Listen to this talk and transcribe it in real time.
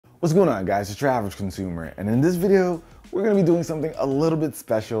What's going on, guys? It's your average consumer, and in this video we're going to be doing something a little bit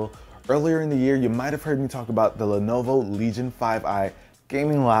special. Earlier in the year you might have heard me talk about the Lenovo Legion 5i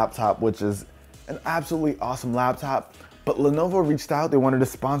gaming laptop, which is an absolutely awesome laptop, but Lenovo reached out. They wanted to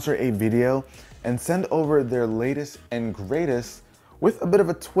sponsor a video and send over their latest and greatest with a bit of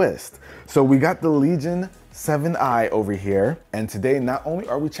a twist. So we got the Legion 7i over here, and today not only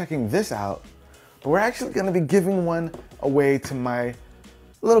are we checking this out, but we're actually going to be giving one away to my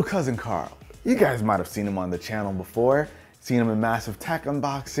little cousin Carl. You guys might have seen him on the channel before, seen him in massive tech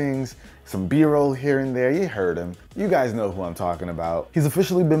unboxings, some B-roll here and there. You heard him. You guys know who I'm talking about. He's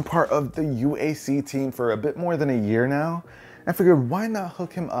officially been part of the UAC team for a bit more than a year now. I figured, why not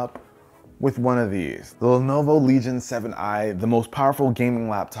hook him up with one of these? The Lenovo Legion 7i, the most powerful gaming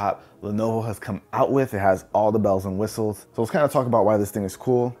laptop Lenovo has come out with. It has all the bells and whistles. So let's kind of talk about why this thing is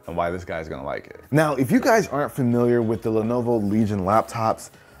cool and why this guy's gonna like it. Now, if you guys aren't familiar with the Lenovo Legion laptops,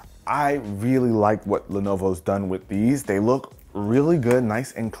 I really like what Lenovo's done with these. They look really good,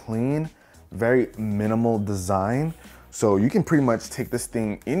 nice and clean, very minimal design. So you can pretty much take this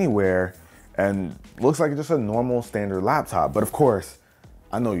thing anywhere and looks like just a normal standard laptop. But of course,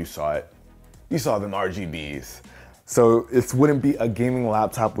 I know you saw it. You saw them RGBs. So it wouldn't be a gaming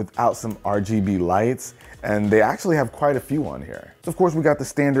laptop without some RGB lights, and they actually have quite a few on here. So of course we got the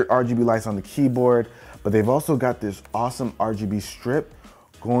standard RGB lights on the keyboard, but they've also got this awesome RGB strip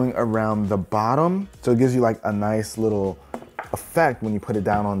going around the bottom. So it gives you like a nice little effect when you put it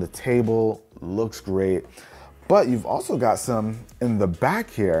down on the table. Looks great. But you've also got some in the back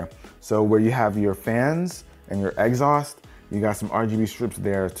here. So where you have your fans and your exhaust, you got some RGB strips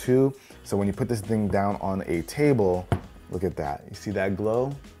there too. So when you put this thing down on a table, look at that. You see that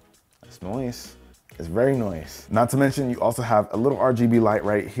glow? That's nice. It's very nice. Not to mention, you also have a little RGB light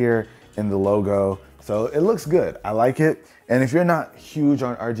right here in the logo. So it looks good. I like it. And if you're not huge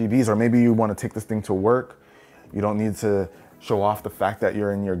on RGBs, or maybe you want to take this thing to work, you don't need to show off the fact that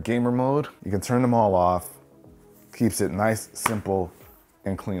you're in your gamer mode. You can turn them all off. Keeps it nice, simple,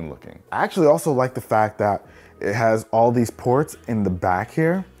 and clean looking. I actually also like the fact that it has all these ports in the back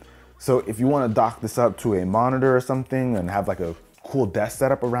here. So if you want to dock this up to a monitor or something and have like a cool desk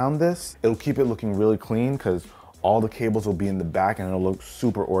setup around this, it'll keep it looking really clean because all the cables will be in the back and it'll look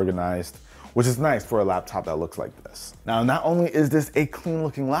super organized, which is nice for a laptop that looks like this. Now, not only is this a clean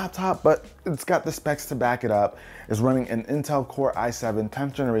looking laptop, but it's got the specs to back it up. It's running an Intel Core i7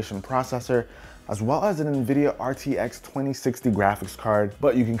 10th generation processor, as well as an NVIDIA RTX 2060 graphics card,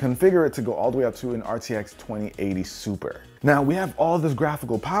 but you can configure it to go all the way up to an RTX 2080 Super. Now, we have all this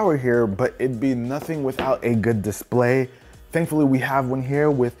graphical power here, but it'd be nothing without a good display. Thankfully, we have one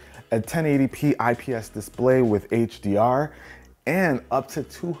here with a 1080p IPS display with HDR and up to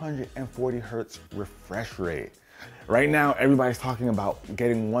 240 Hertz refresh rate. Right now, everybody's talking about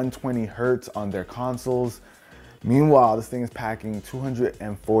getting 120 Hertz on their consoles. Meanwhile, this thing is packing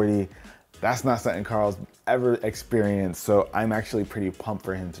 240. That's not something Carl's ever experienced, so I'm actually pretty pumped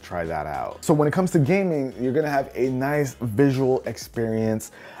for him to try that out. So when it comes to gaming, you're gonna have a nice visual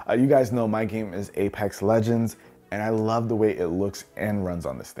experience. You guys know my game is Apex Legends, and I love the way it looks and runs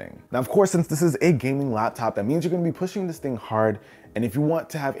on this thing. Now, of course, since this is a gaming laptop, that means you're gonna be pushing this thing hard, and if you want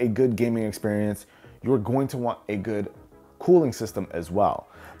to have a good gaming experience, you're going to want a good cooling system as well.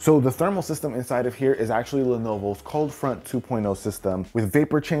 So the thermal system inside of here is actually Lenovo's Cold Front 2.0 system with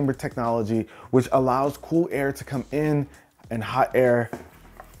vapor chamber technology, which allows cool air to come in and hot air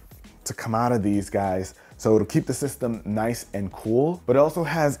to come out of these guys. So it'll keep the system nice and cool, but it also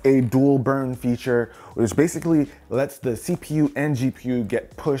has a dual burn feature, which basically lets the CPU and GPU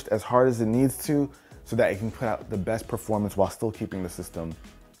get pushed as hard as it needs to so that it can put out the best performance while still keeping the system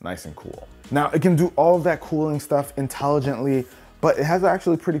nice and cool. Now, it can do all of that cooling stuff intelligently, but it has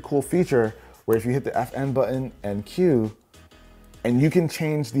actually a pretty cool feature where if you hit the FN button and Q, and you can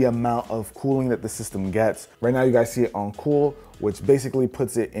change the amount of cooling that the system gets. Right now you guys see it on cool, which basically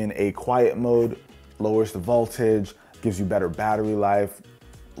puts it in a quiet mode, lowers the voltage, gives you better battery life,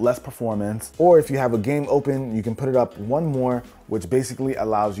 less performance. Or if you have a game open, you can put it up one more, which basically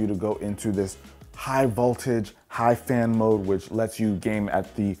allows you to go into this high voltage, high fan mode, which lets you game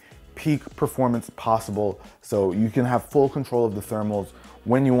at the peak performance possible. So you can have full control of the thermals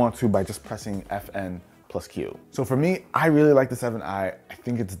when you want to by just pressing FN plus Q. So for me, I really like the 7i. I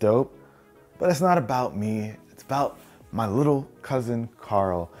think it's dope, but it's not about me. It's about my little cousin,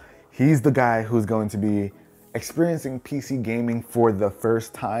 Carl. He's the guy who's going to be experiencing PC gaming for the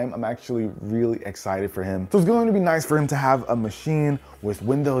first time. I'm actually really excited for him. So it's going to be nice for him to have a machine with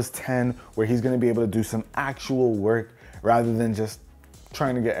Windows 10 where he's going to be able to do some actual work rather than just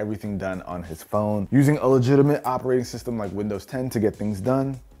trying to get everything done on his phone. Using a legitimate operating system like Windows 10 to get things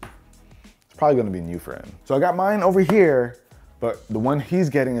done, probably gonna be new for him. So I got mine over here, but the one he's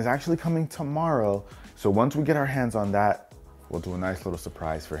getting is actually coming tomorrow. So once we get our hands on that, we'll do a nice little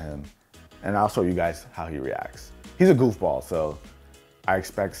surprise for him. And I'll show you guys how he reacts. He's a goofball, so I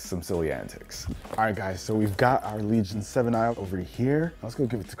expect some silly antics. All right, guys, so we've got our Legion 7i over here. Let's go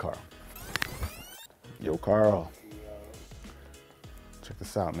give it to Carl. Yo, Carl. Check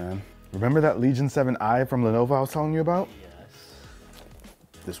this out, man. Remember that Legion 7i from Lenovo I was telling you about? Yes.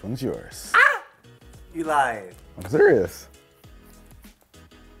 This one's yours. Ah! You lied. I'm serious.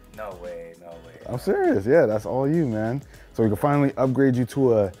 No way, no way. I'm serious, yeah, that's all you, man. So we can finally upgrade you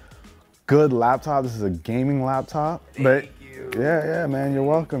to a good laptop. This is a gaming laptop. Thank you. Yeah, man, you're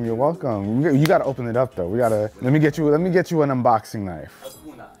welcome, you're welcome. You gotta open it up though. let me get you an unboxing knife.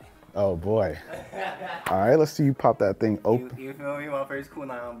 Oh boy. All right, let's see you pop that thing open. You feel me? My first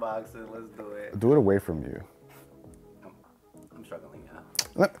kunai unboxing, let's do it. Do it away from you. I'm struggling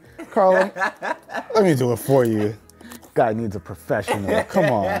now. Carl, let me do it for you. Guy needs a professional,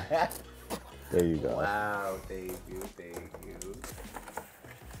 come on. There you go. Wow, thank you, thank you.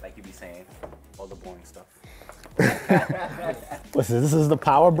 Like you be saying, all the boring stuff. What's this? This is the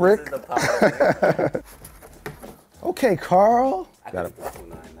power brick? This is the power brick. Okay, Carl. I can do kunai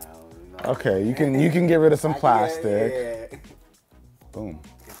now. You know? Okay, you can get rid of some plastic. Yeah. Boom.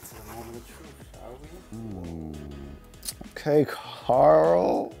 Get to the moment of truth, shall we? Ooh. Okay,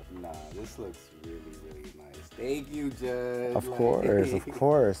 Carl. Nah, this looks really, really nice. Thank you, Judge. Of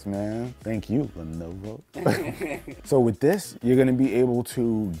course, man. Thank you, Lenovo. So with this, you're gonna be able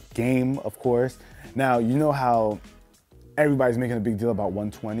to game, of course. Now, you know how everybody's making a big deal about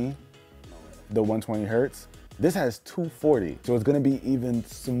 120, the 120 hertz? This has 240, so it's gonna be even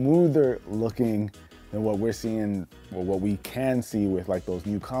smoother looking than what we're seeing, or what we can see with like those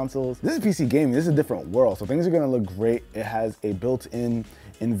new consoles. This is PC gaming, this is a different world, so things are gonna look great. It has a built-in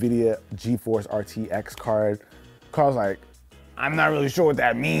NVIDIA GeForce RTX card. Carl's like, I'm not really sure what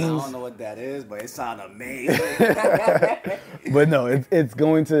that means. I don't know what that is, but it sounds amazing. But no,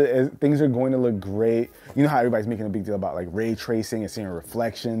 things are going to look great. You know how everybody's making a big deal about like ray tracing and seeing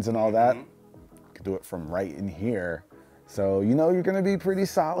reflections and all that? You can do it from right in here. So, you know, you're gonna be pretty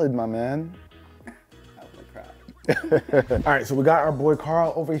solid, my man. All right, so we got our boy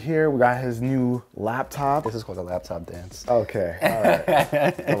Carl over here. We got his new laptop. This is called a laptop dance. Okay, all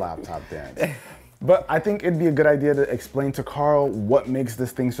right, the laptop dance. But I think it'd be a good idea to explain to Carl what makes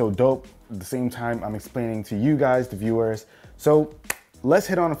this thing so dope. At the same time, I'm explaining to you guys, the viewers. So let's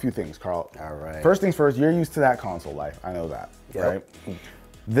hit on a few things, Carl. All right. First things first, you're used to that console life. I know that, right?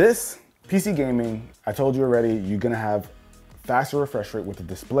 This PC gaming, I told you already, you're gonna have faster refresh rate with the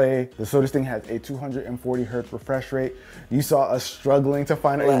display. So this thing has a 240 hertz refresh rate. You saw us struggling to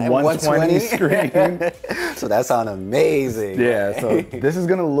find a 120 screen. So that sounds amazing. Yeah, so this is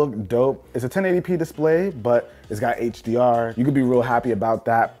gonna look dope. It's a 1080p display, but it's got HDR. You could be real happy about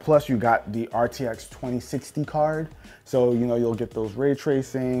that. Plus you got the RTX 2060 card. So, you know, you'll get those ray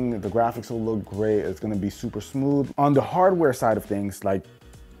tracing, the graphics will look great. It's gonna be super smooth. On the hardware side of things, like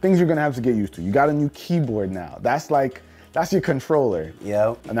things you're gonna have to get used to. You got a new keyboard now. That's your controller.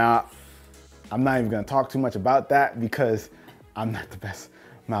 Yep. Now, I'm not even gonna talk too much about that because I'm not the best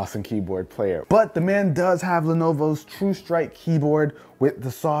mouse and keyboard player. But the man does have Lenovo's True Strike keyboard with the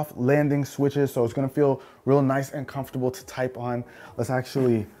soft landing switches, so it's gonna feel real nice and comfortable to type on. Let's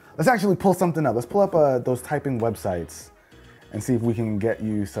actually pull something up. Let's pull up those typing websites and see if we can get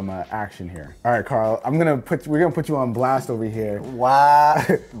you some action here. All right, Carl, we're gonna put you on blast over here. Wow.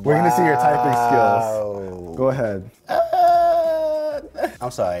 We're gonna see your typing skills. Go ahead.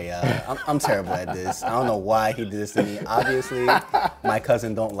 I'm sorry, I'm terrible at this. I don't know why he did this to me. Obviously, my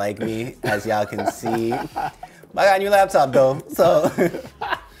cousin don't like me, as y'all can see. But I got a new laptop though, so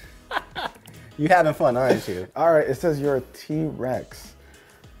you having fun, aren't you? All right, it says you're a T-Rex.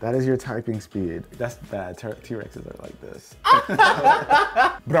 That is your typing speed. That's bad. T-Rexes are like this.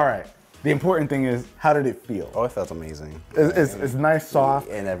 But all right, the important thing is, how did it feel? Oh, it felt amazing. It's nice, soft,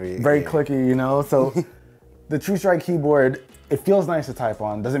 and very clicky, you know? So the True Strike keyboard, it feels nice to type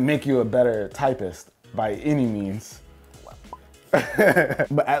on. Doesn't make you a better typist by any means.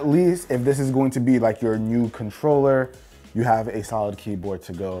 But at least if this is going to be like your new controller, you have a solid keyboard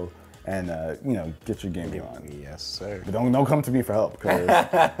to go and you know, get your game on. Yes, sir. But don't come to me for help, because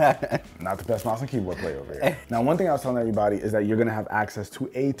not the best mouse and keyboard player over here. Now, one thing I was telling everybody is that you're gonna have access to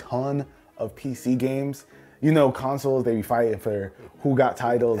a ton of PC games. You know, consoles, they be fighting for who got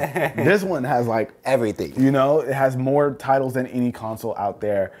titles. This one has like everything. You know, it has more titles than any console out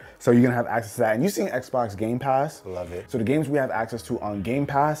there. So you're gonna have access to that. And you've seen Xbox Game Pass. Love it. So the games we have access to on Game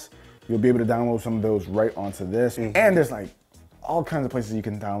Pass, you'll be able to download some of those right onto this. And there's like all kinds of places you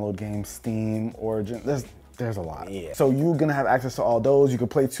can download games, Steam, Origin, there's a lot. Yeah. So you're gonna have access to all those. You can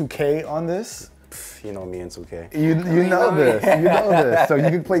play 2K on this. You know me and 2K. You know this. You know this. So you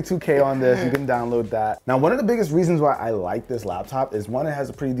can play 2K on this. You can download that. Now, one of the biggest reasons why I like this laptop is one, it has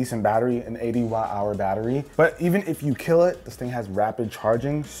a pretty decent battery, an 80 watt-hour battery. But even if you kill it, this thing has rapid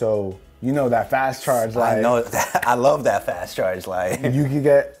charging. So you know that fast charge life. I know that. I love that fast charge life. You can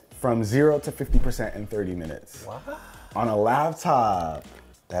get from 0 to 50% in 30 minutes. What? On a laptop.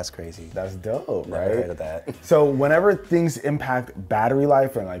 That's crazy. That's dope, Never right? heard of that. So whenever things impact battery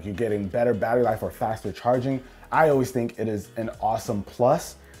life and like you're getting better battery life or faster charging, I always think it is an awesome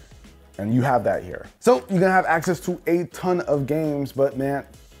plus, and you have that here. So you're gonna have access to a ton of games, but man,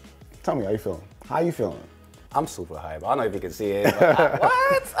 tell me how you feeling. How you feeling? I'm super hype. I don't know if you can see it, but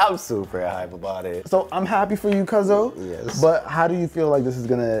what? I'm super hype about it. So I'm happy for you, Cuzzo. Yes. But how do you feel like this is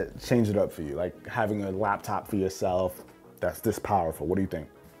gonna change it up for you? Like having a laptop for yourself that's this powerful. What do you think?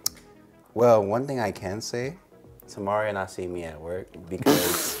 Well, one thing I can say, tomorrow not see me at work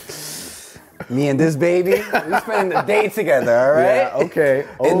because me and this baby, we spending the day together, all right? Yeah, okay,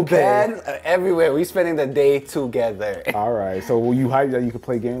 In bed, everywhere, we spending the day together. All right, so will you hype that you can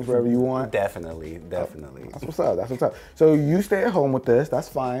play games wherever you want? Definitely, definitely. That's what's up, that's what's up. So you stay at home with this, that's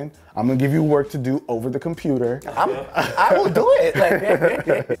fine. I'm gonna give you work to do over the computer. I will do it.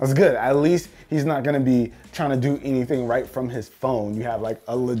 That's good, at least he's not gonna be trying to do anything right from his phone. You have like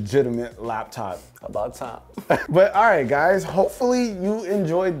a legitimate laptop. About time. But all right, guys, hopefully you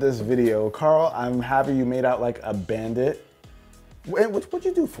enjoyed this video. Carl, I'm happy you made out like a bandit. What'd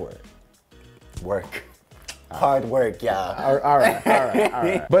you do for it? Work. Hard work, yeah. All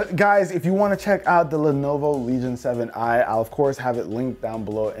right. But guys, if you want to check out the Lenovo Legion 7i, I'll of course have it linked down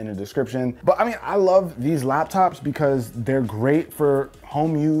below in the description. But I mean, I love these laptops because they're great for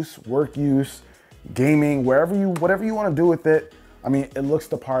home use, work use, gaming, whatever you want to do with it. I mean, it looks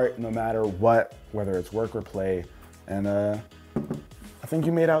the part no matter what, whether it's work or play. And I think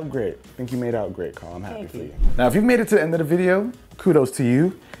you made out great. Carl. I'm happy for you. Now, if you've made it to the end of the video, kudos to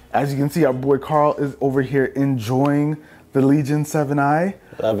you. As you can see, our boy Carl is over here enjoying the Legion 7i.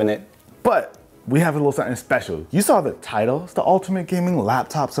 Loving it. But we have a little something special. You saw the title, it's the Ultimate Gaming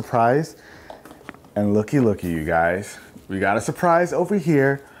Laptop Surprise. And looky, you guys. We got a surprise over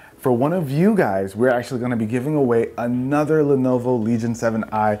here. For one of you guys, we're actually gonna be giving away another Lenovo Legion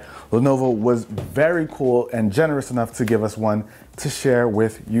 7i. Lenovo was very cool and generous enough to give us one to share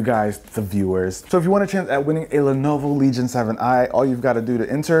with you guys, the viewers. So if you want a chance at winning a Lenovo Legion 7i, all you've gotta do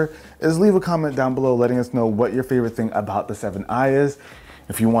to enter is leave a comment down below letting us know what your favorite thing about the 7i is.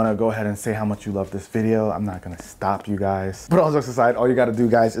 If you wanna go ahead and say how much you love this video, I'm not gonna stop you guys. But all jokes aside, all you gotta do,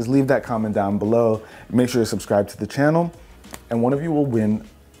 guys, is leave that comment down below. Make sure to subscribe to the channel, and one of you will win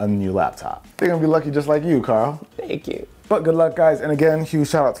a new laptop. They're gonna be lucky just like you, Carl. Thank you. But good luck, guys. And again, huge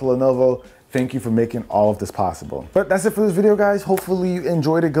shout out to Lenovo. Thank you for making all of this possible. But that's it for this video, guys. Hopefully you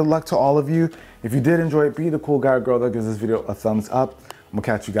enjoyed it. Good luck to all of you. If you did enjoy it, be the cool guy or girl that gives this video a thumbs up. I'm gonna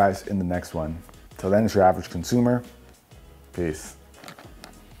catch you guys in the next one. Till then, it's your average consumer. Peace.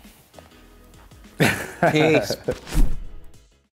 Peace.